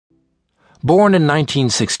Born in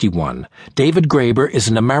 1961, David Graeber is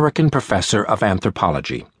an American professor of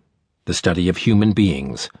anthropology, the study of human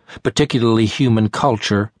beings, particularly human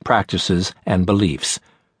culture, practices, and beliefs,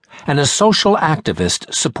 and a social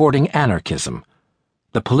activist supporting anarchism,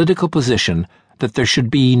 the political position that there should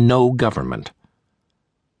be no government.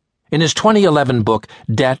 In his 2011 book,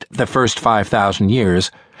 Debt, the First 5,000 Years,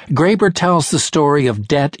 Graeber tells the story of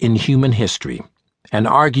debt in human history and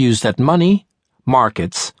argues that money,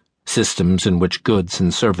 markets, systems in which goods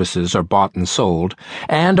and services are bought and sold,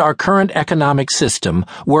 and our current economic system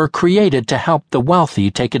were created to help the wealthy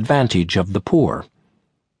take advantage of the poor.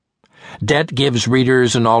 Debt gives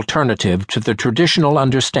readers an alternative to the traditional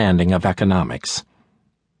understanding of economics.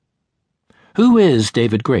 Who is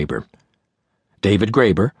David Graeber? David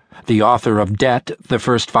Graeber, the author of Debt, the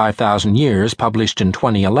First 5,000 Years, published in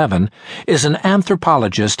 2011, is an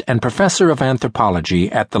anthropologist and professor of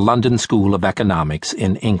anthropology at the London School of Economics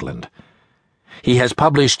in England. He has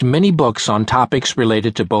published many books on topics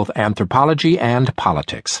related to both anthropology and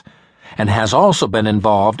politics, and has also been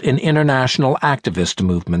involved in international activist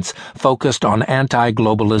movements focused on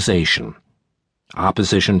anti-globalization,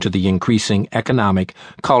 opposition to the increasing economic,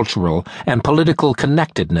 cultural, and political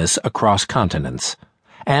connectedness across continents,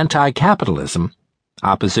 anti-capitalism,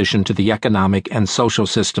 opposition to the economic and social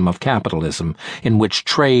system of capitalism in which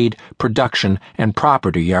trade, production, and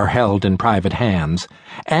property are held in private hands,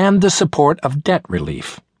 and the support of debt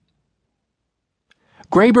relief.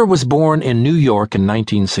 Graeber was born in New York in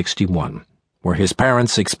 1961, where his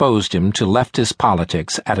parents exposed him to leftist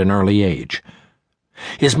politics at an early age.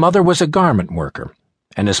 His mother was a garment worker,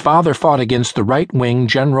 and his father fought against the right-wing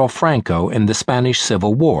General Franco in the Spanish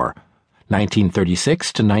Civil War,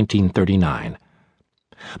 1936 to 1939.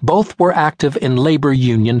 Both were active in labor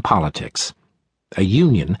union politics. A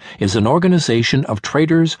union is an organization of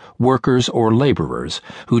traders, workers, or laborers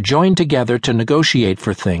who join together to negotiate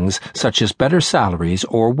for things such as better salaries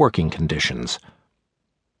or working conditions.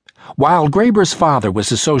 While Graeber's father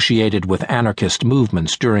was associated with anarchist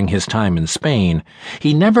movements during his time in Spain,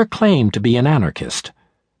 he never claimed to be an anarchist.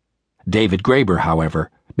 David Graeber, however,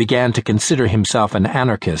 began to consider himself an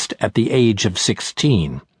anarchist at the age of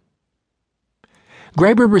 16.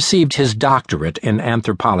 Graeber received his doctorate in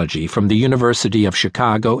anthropology from the University of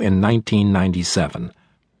Chicago in 1997.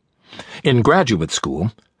 In graduate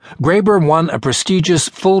school, Graeber won a prestigious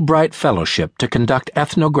Fulbright Fellowship to conduct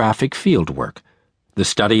ethnographic fieldwork, the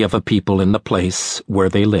study of a people in the place where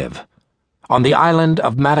they live, on the island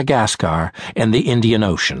of Madagascar in the Indian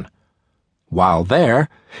Ocean. While there,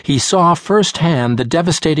 he saw firsthand the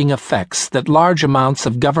devastating effects that large amounts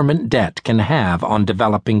of government debt can have on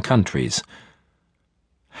developing countries.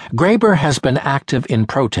 Graeber has been active in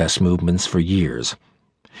protest movements for years.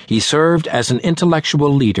 He served as an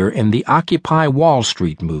intellectual leader in the Occupy Wall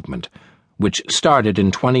Street movement, which started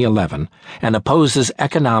in 2011 and opposes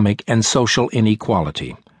economic and social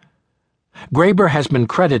inequality. Graeber has been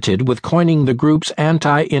credited with coining the group's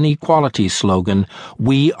anti-inequality slogan,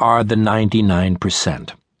 "We are the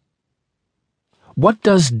 99%. What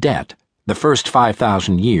does Debt, the First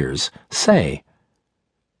 5,000 Years, say?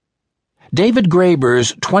 David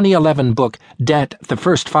Graeber's 2011 book, Debt, the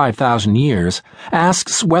First 5,000 Years,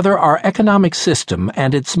 asks whether our economic system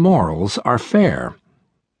and its morals are fair.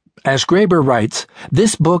 As Graeber writes,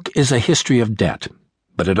 this book is a history of debt,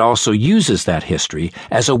 but it also uses that history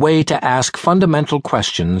as a way to ask fundamental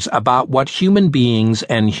questions about what human beings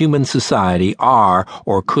and human society are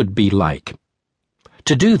or could be like.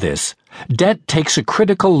 To do this, Debt takes a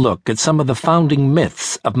critical look at some of the founding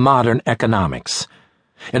myths of modern economics.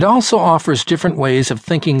 It also offers different ways of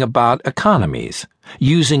thinking about economies,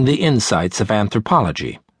 using the insights of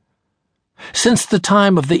anthropology. Since the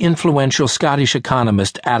time of the influential Scottish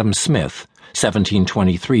economist Adam Smith,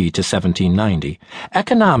 1723 to 1790,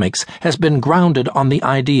 economics has been grounded on the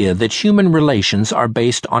idea that human relations are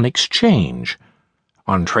based on exchange,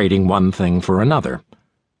 on trading one thing for another.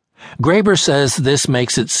 Graeber says this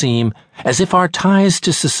makes it seem as if our ties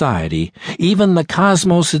to society, even the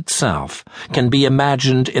cosmos itself, can be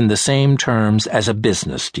imagined in the same terms as a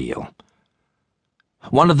business deal.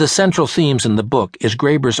 One of the central themes in the book is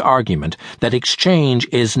Graeber's argument that exchange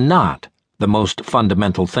is not the most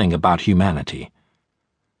fundamental thing about humanity.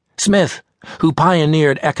 Smith, who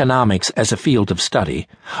pioneered economics as a field of study,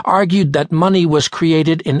 argued that money was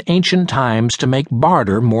created in ancient times to make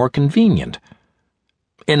barter more convenient.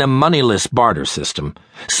 In a moneyless barter system,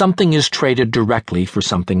 something is traded directly for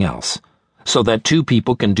something else, so that two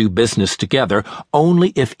people can do business together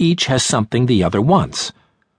only if each has something the other wants.